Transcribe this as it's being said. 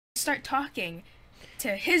start talking to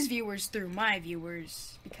his viewers through my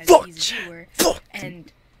viewers because he's a viewer.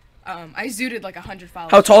 And I zooted like 100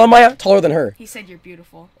 followers. How tall am I? Taller than her. He said you're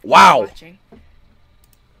beautiful. Wow.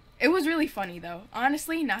 It was really funny though.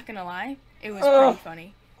 Honestly, not gonna lie, it was pretty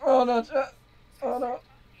funny. Oh no, oh no.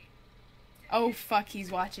 Oh fuck,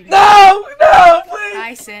 he's watching. No, no, please.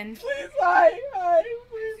 Hi, Sin. Please, hi,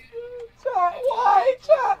 please. Chat, why,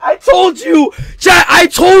 chat? I told you, chat. I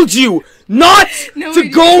told you not to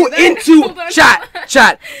go into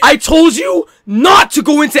chat. I told you not to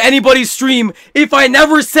go into anybody's stream if I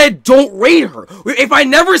never said don't raid her. If I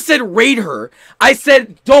never said raid her, I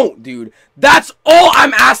said don't, dude. That's all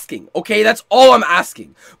I'm asking. Okay, that's all I'm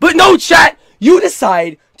asking. But no, chat. You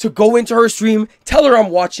decide to go into her stream, tell her I'm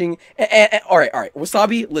watching, and all right,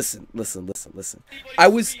 Wasabi, listen. I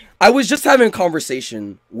was just having a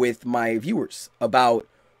conversation with my viewers about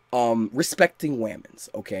respecting women's,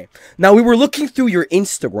 okay? Now, we were looking through your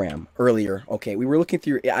Instagram earlier, okay? We were looking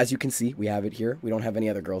through, as you can see, we have it here. We don't have any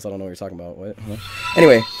other girls. I don't know what you're talking about. What?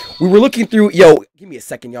 Anyway, we were looking through, yo, give me a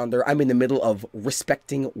second, yonder. I'm in the middle of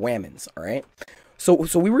respecting women's, all right? So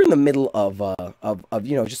we were in the middle of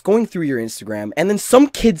you know, just going through your Instagram, and then some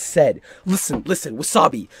kid said, listen,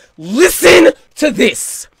 Wasabi, listen to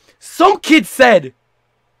this. Some kid said,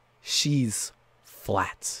 she's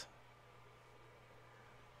flat.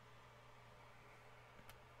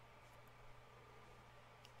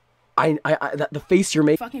 The face you're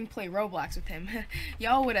making. Fucking play Roblox with him.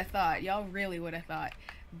 Y'all would have thought. Y'all really would have thought.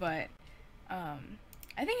 But, I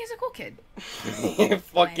think he's a cool kid.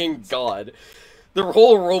 Fucking God. The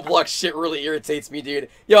whole Roblox shit really irritates me, dude.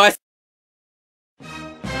 Yo,